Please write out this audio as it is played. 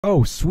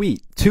Oh,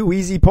 sweet. 2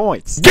 easy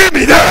points. Give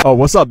me that! Oh,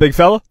 what's up, big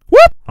fella?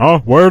 Whoop!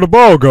 Huh? Where'd the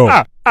ball go?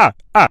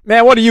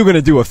 Man, what are you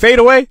gonna do, a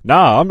fadeaway?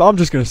 Nah, I'm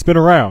just gonna spin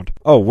around.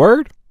 Oh,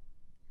 word?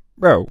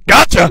 Bro.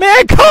 Gotcha!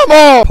 Man, come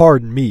on!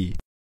 Pardon me.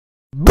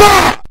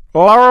 Bah!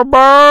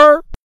 Larber!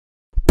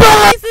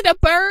 Is it a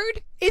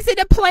bird? Is it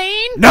a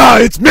plane? Nah,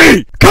 it's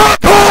me!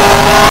 Cut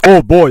off!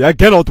 Oh boy, I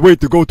cannot wait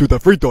to go to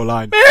the free throw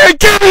line. Man,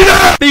 give me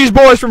that! These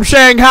boys from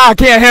Shanghai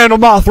can't handle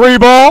my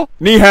 3-ball.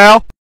 Ni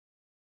hao.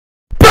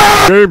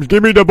 James,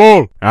 give me the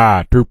ball.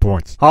 2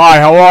 points. Hi,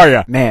 how are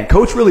ya? Man,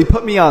 coach really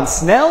put me on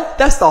Snell?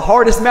 That's the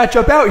hardest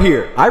matchup out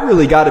here. I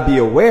really gotta be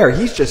aware.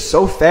 He's just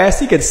so fast,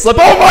 he can slip.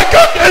 Oh my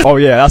goodness! Oh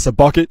yeah, that's a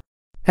bucket.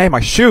 Hey,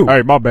 my shoe.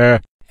 Hey, my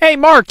bad. Hey,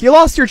 Mark, you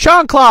lost your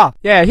chancla.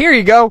 Yeah, here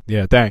you go.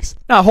 Yeah, thanks.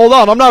 Now, hold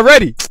on, I'm not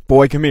ready.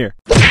 Boy, come here.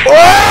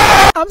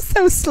 I'm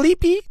so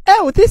sleepy.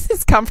 Oh, this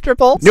is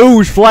comfortable.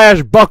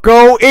 Newsflash,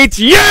 bucko, it's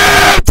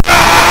Yeah!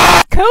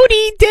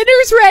 Cody,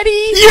 dinner's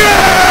ready.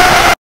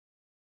 Yeah!